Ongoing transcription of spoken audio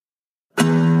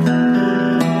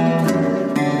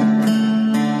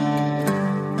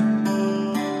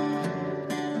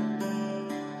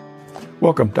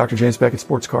Welcome, Dr. James Beckett,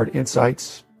 Sports Card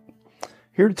Insights.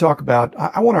 Here to talk about,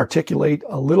 I want to articulate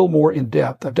a little more in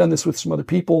depth. I've done this with some other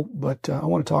people, but I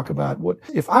want to talk about what,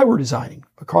 if I were designing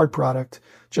a card product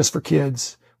just for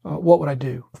kids, what would I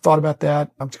do? I've thought about that.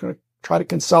 I'm just going to try to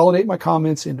consolidate my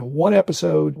comments into one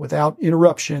episode without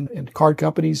interruption. And card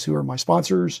companies who are my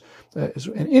sponsors,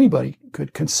 and anybody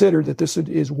could consider that this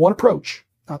is one approach,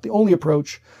 not the only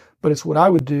approach, but it's what I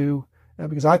would do.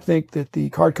 Because I think that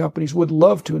the card companies would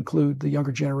love to include the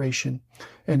younger generation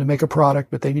and to make a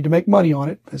product, but they need to make money on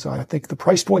it. As I think the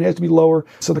price point has to be lower,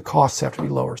 so the costs have to be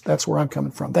lower. That's where I'm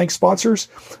coming from. Thanks, sponsors.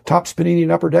 Topps, Panini,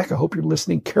 and Upper Deck. I hope you're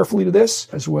listening carefully to this,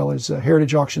 as well as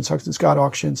Heritage Auctions, Huggins Scott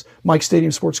Auctions, Mike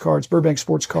Stadium Sports Cards, Burbank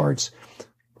Sports Cards,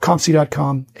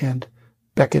 ComC.com, and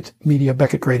Beckett Media,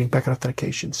 Beckett Grading, Beckett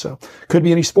Authentication. So could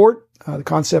be any sport. The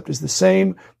concept is the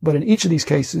same, but in each of these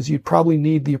cases, you'd probably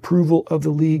need the approval of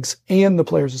the leagues and the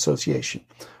Players Association.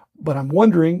 But I'm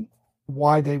wondering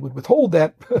why they would withhold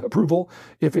that approval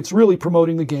if it's really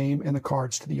promoting the game and the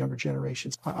cards to the younger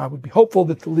generations. I would be hopeful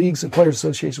that the leagues and Players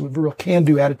Association would have a real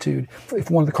can-do attitude if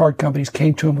one of the card companies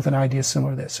came to them with an idea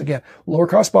similar to this. Again, lower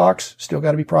cost box, still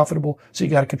got to be profitable, so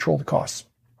you got to control the costs.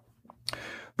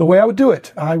 The way I would do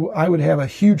it, I would have a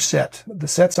huge set. The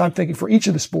sets I'm thinking for each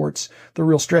of the sports, the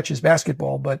real stretch is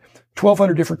basketball, but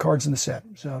 1,200 different cards in the set.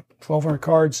 So 1,200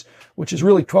 cards, which is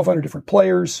really 1,200 different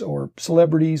players or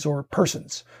celebrities or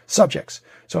persons, subjects.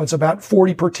 So it's about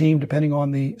 40 per team, depending on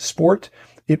the sport.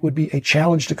 It would be a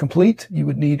challenge to complete. You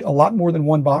would need a lot more than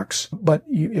one box, but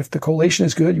if the collation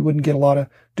is good, you wouldn't get a lot of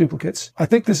duplicates. I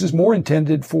think this is more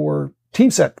intended for team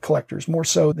set collectors, more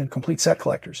so than complete set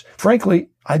collectors. Frankly,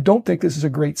 I don't think this is a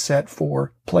great set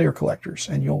for player collectors,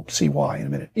 and you'll see why in a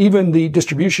minute. Even the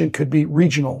distribution could be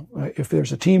regional. If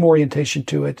there's a team orientation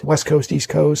to it, West Coast, East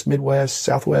Coast, Midwest,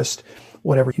 Southwest,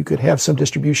 whatever, you could have some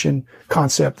distribution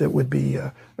concept that would be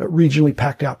regionally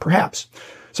packed out, perhaps.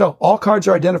 So all cards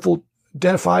are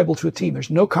identifiable to a team. There's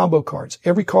no combo cards.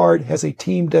 Every card has a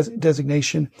team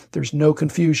designation. There's no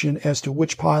confusion as to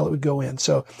which pile it would go in.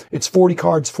 So it's 40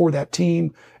 cards for that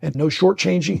team and no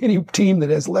shortchanging any team that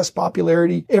has less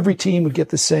popularity. Every team would get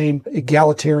the same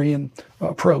egalitarian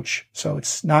approach. So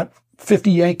it's not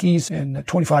 50 Yankees and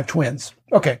 25 Twins.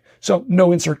 Okay. So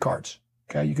no insert cards.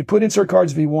 Okay. You could put insert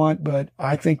cards if you want, but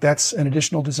I think that's an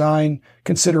additional design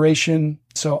consideration.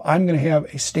 So I'm going to have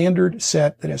a standard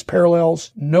set that has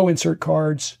parallels, no insert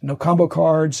cards, no combo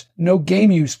cards, no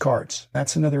game used cards.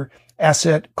 That's another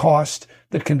asset cost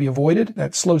that can be avoided.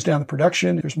 That slows down the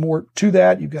production. There's more to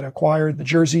that. You've got to acquire the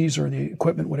jerseys or the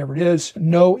equipment, whatever it is.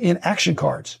 No in-action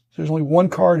cards. So there's only one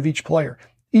card of each player,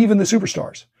 even the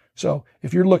superstars. So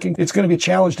if you're looking, it's going to be a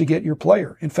challenge to get your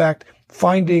player. In fact,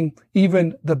 finding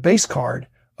even the base card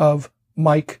of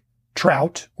Mike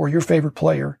Trout or your favorite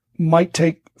player might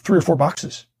take 3 or 4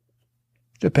 boxes,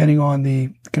 depending on the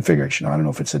configuration. I don't know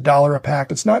if it's $1 a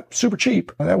pack. It's not super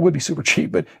cheap. That would be super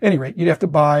cheap, but at any rate, you'd have to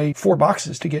buy 4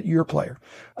 boxes to get your player.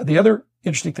 The other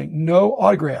interesting thing, no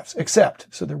autographs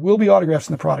so there will be autographs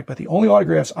in the product, but the only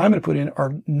autographs I'm going to put in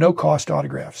are no cost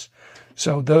autographs.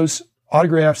 So those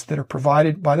autographs that are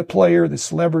provided by the player, the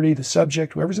celebrity, the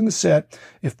subject, whoever's in the set,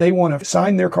 if they want to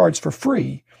sign their cards for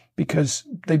free because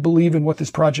they believe in what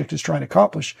this project is trying to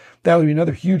accomplish, that would be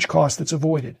another huge cost that's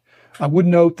avoided. I would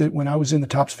note that when I was in the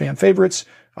Topps fan favorites,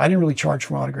 I didn't really charge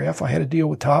for an autograph. I had a deal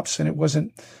with Topps and it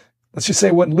wasn't, let's just say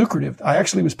it wasn't lucrative. I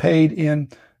actually was paid in,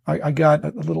 I got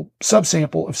a little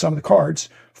subsample of some of the cards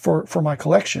for my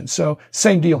collection. So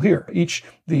same deal here.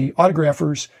 The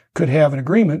autographers could have an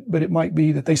agreement, but it might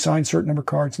be that they sign a certain number of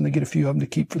cards and they get a few of them to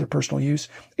keep for their personal use,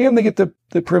 and they get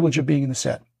the privilege of being in the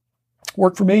set.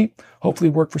 Work for me, hopefully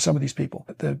work for some of these people.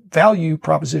 The value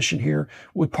proposition here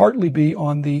would partly be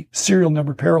on the serial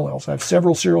number parallels. I have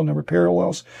several serial number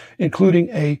parallels, including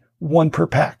a 1 per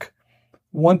pack.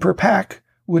 1 per pack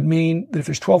would mean that if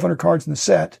there's 1,200 cards in the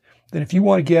set, then if you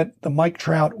want to get the Mike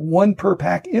Trout 1 per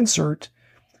pack insert,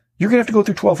 you're going to have to go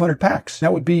through 1,200 packs.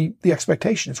 That would be the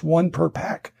expectation. It's 1 per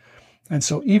pack. And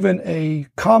so even a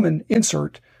common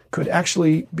insert could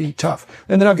actually be tough.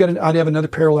 And then I'd have another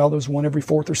parallel that was 1 every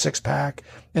 4th or 6th pack,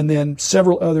 and then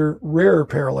several other rarer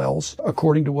parallels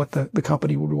according to what the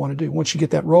company would want to do. Once you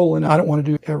get that rolling, I don't want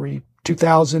to do every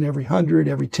 2,000, every 100,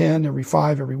 every 10, every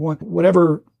 5, every 1,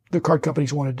 whatever the card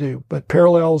companies want to do. But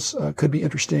parallels could be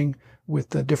interesting with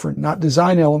the different, not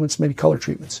design elements, maybe color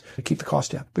treatments to keep the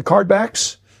cost down. The card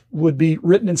backs would be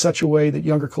written in such a way that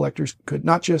younger collectors could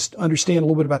not just understand a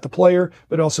little bit about the player,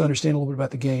 but also understand a little bit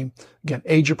about the game. Again,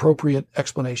 age-appropriate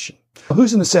explanation.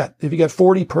 Who's in the set? If you got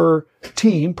 40 per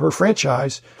team, per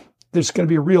franchise, there's going to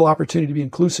be a real opportunity to be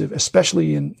inclusive,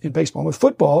 especially in baseball. With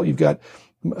football, you've got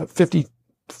 50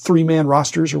 3-man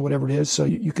rosters or whatever it is. So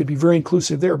you could be very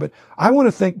inclusive there. But I want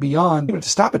to think beyond, to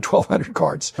stop at 1,200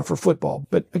 cards for football.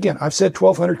 But again, I've said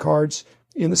 1,200 cards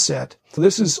in the set. So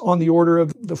this is on the order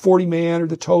of the 40-man or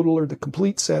the total or the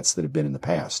complete sets that have been in the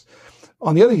past.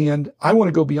 On the other hand, I want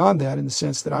to go beyond that in the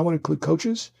sense that I want to include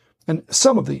coaches. And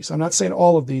some of these, I'm not saying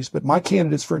all of these, but my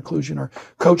candidates for inclusion are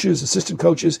coaches, assistant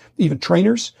coaches, even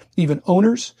trainers, even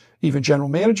owners, even general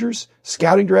managers,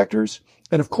 scouting directors,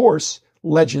 and of course,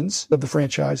 legends of the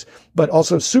franchise, but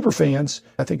also super fans.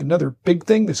 I think another big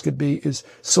thing this could be is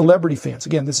celebrity fans.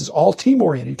 Again, this is all team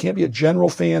oriented. You can't be a general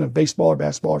fan of baseball or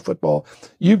basketball or football.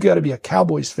 You've got to be a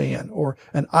Cowboys fan or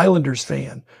an Islanders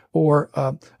fan or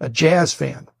a Jazz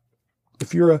fan.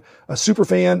 If you're a super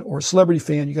fan or a celebrity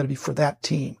fan, you got to be for that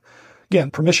team. Again,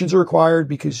 permissions are required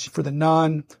because for the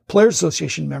non-Players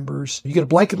Association members, you get a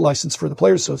blanket license for the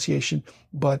Players Association,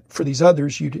 but for these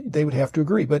others, they would have to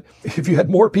agree. But if you had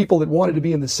more people that wanted to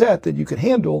be in the set that you could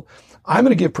handle, I'm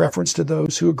going to give preference to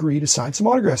those who agree to sign some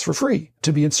autographs for free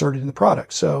to be inserted in the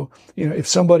product. So, if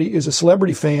somebody is a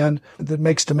celebrity fan that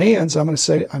makes demands, I'm going to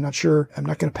say, I'm not sure, I'm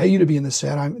not going to pay you to be in this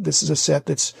set. This is a set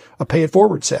that's a pay it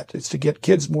forward set. It's to get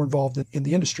kids more involved in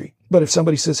the industry. But if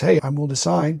somebody says, hey, I'm willing to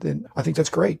sign, then I think that's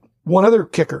great. One other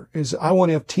kicker is I want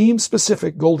to have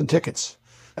team-specific golden tickets.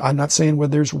 I'm not saying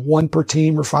whether there's 1 per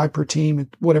team or 5 per team,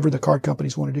 whatever the card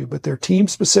companies want to do, but they're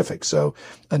team-specific. So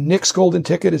a Knicks golden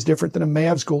ticket is different than a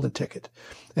Mavs golden ticket.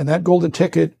 And that golden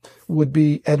ticket would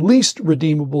be at least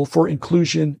redeemable for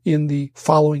inclusion in the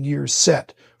following year's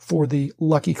set for the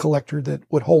lucky collector that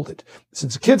would hold it.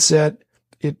 Since a kid's set,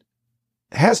 it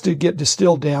has to get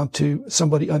distilled down to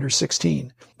somebody under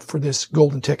 16 for this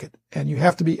golden ticket. And you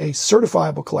have to be a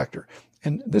certifiable collector.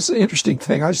 And this is an interesting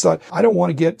thing. I just thought, I don't want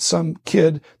to get some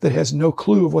kid that has no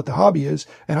clue of what the hobby is.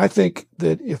 And I think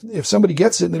that if somebody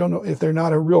gets it and they don't know, if they're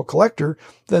not a real collector,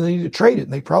 then they need to trade it.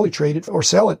 And they probably trade it or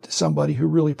sell it to somebody who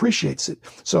really appreciates it.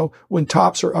 So when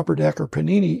Topps or Upper Deck or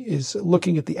Panini is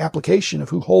looking at the application of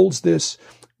who holds this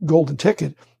golden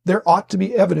ticket, there ought to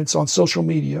be evidence on social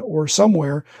media or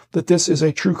somewhere that this is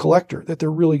a true collector, that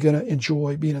they're really going to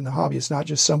enjoy being in the hobby. It's not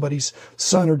just somebody's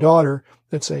son or daughter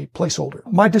that's a placeholder.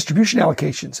 My distribution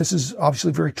allocations, this is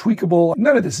obviously very tweakable.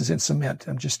 None of this is in cement.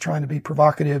 I'm just trying to be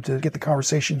provocative to get the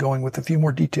conversation going with a few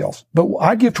more details. But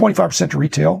I give 25% to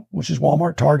retail, which is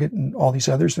Walmart, Target, and all these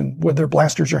others, and whether they're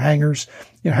blasters or hangers,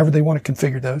 however they want to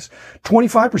configure those.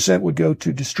 25% would go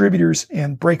to distributors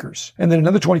and breakers. And then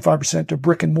another 25% to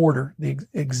brick and mortar, the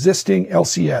existing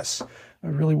LCS. I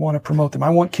really want to promote them. I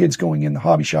want kids going in the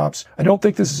hobby shops. I don't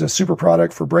think this is a super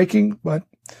product for breaking, but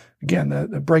again,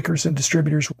 the breakers and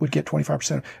distributors would get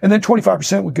 25%. And then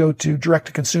 25% would go to direct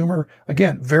to consumer.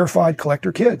 Again, verified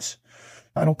collector kids.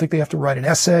 I don't think they have to write an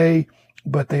essay,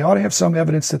 but they ought to have some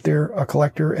evidence that they're a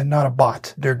collector and not a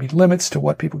bot. There'd be limits to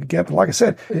what people could get. But like I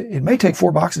said, it may take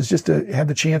 4 boxes just to have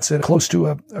the chance at close to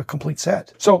a complete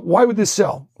set. So why would this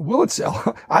sell? Will it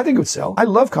sell? I think it would sell. I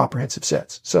love comprehensive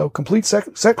sets. So complete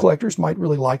set collectors might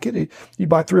really like it. You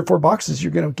buy 3 or 4 boxes,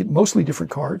 you're going to get mostly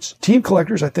different cards. Team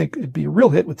collectors, I think it'd be a real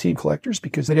hit with team collectors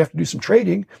because they'd have to do some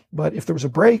trading. But if there was a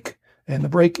break and the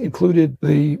break included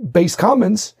the base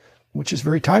commons, which is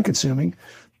very time consuming,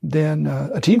 then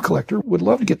a team collector would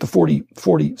love to get the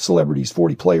 40 celebrities,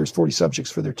 40 players, 40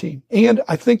 subjects for their team. And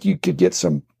I think you could get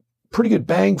some pretty good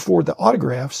bang for the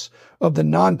autographs of the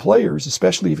non-players,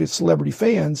 especially if it's celebrity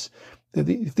fans.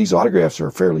 If these autographs are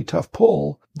a fairly tough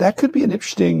pull, that could be an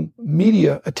interesting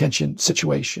media attention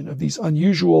situation of these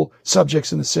unusual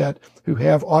subjects in the set who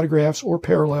have autographs or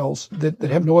parallels that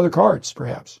have no other cards,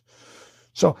 perhaps.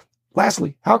 So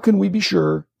lastly, how can we be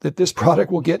sure that this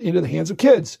product will get into the hands of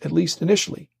kids, at least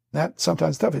initially? That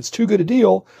sometimes tough. If it's too good a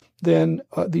deal, then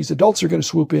these adults are going to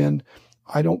swoop in.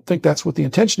 I don't think that's what the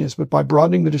intention is, but by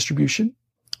broadening the distribution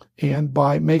and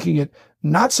by making it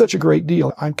not such a great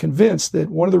deal, I'm convinced that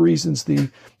one of the reasons the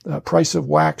price of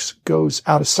wax goes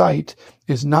out of sight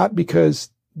is not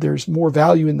because there's more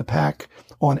value in the pack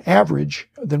on average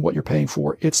than what you're paying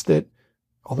for. It's that,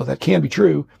 although that can be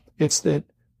true, it's that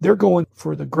they're going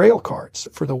for the grail cards,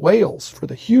 for the whales, for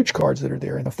the huge cards that are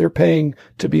there. And if they're paying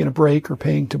to be in a break or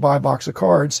paying to buy a box of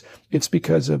cards, it's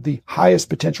because of the highest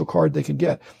potential card they can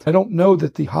get. I don't know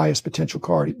that the highest potential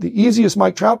card, the easiest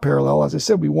Mike Trout parallel, as I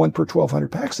said, we 1 per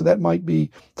 1,200 packs. So that might be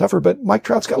tougher, but Mike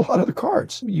Trout's got a lot of other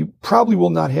cards. You probably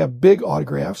will not have big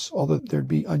autographs, although there'd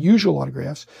be unusual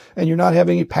autographs, and you're not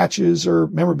having any patches or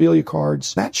memorabilia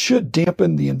cards. That should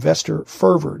dampen the investor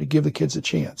fervor to give the kids a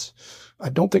chance. I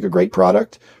don't think a great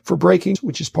product for breaking,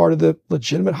 which is part of the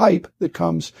legitimate hype that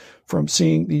comes from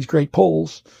seeing these great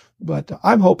pulls. But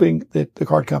I'm hoping that the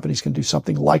card companies can do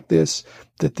something like this,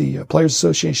 that the players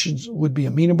associations would be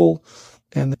amenable,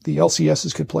 and that the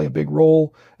LCSs could play a big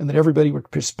role, and that everybody would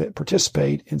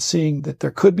participate in seeing that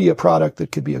there could be a product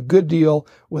that could be a good deal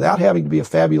without having to be a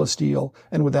fabulous deal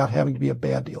and without having to be a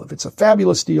bad deal. If it's a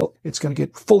fabulous deal, it's going to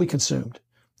get fully consumed.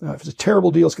 If it's a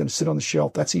terrible deal, it's going to sit on the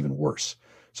shelf. That's even worse.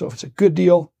 So if it's a good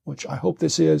deal, which I hope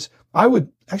this is, I would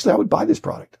buy this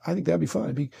product. I think that'd be fun.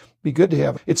 It'd be good to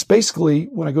have. It's basically,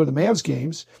 when I go to the Mavs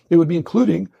games, it would be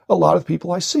including a lot of the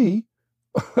people I see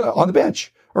on the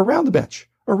bench, or around the bench,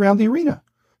 or around the arena.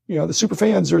 You know, the super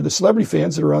fans or the celebrity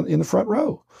fans that are in the front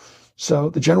row. So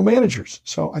the general managers.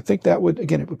 So I think that would,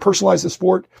 again, it would personalize the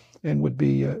sport and would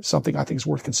be something I think is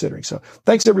worth considering. So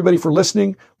thanks everybody for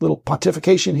listening. Little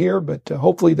pontification here, but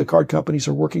hopefully the card companies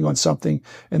are working on something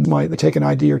and they take an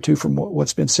idea or two from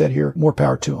what's been said here. More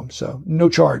power to them. So no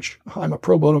charge. I'm a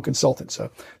pro bono consultant.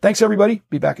 So thanks everybody.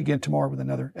 Be back again tomorrow with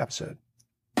another episode.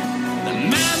 The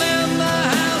man in the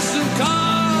house of cards.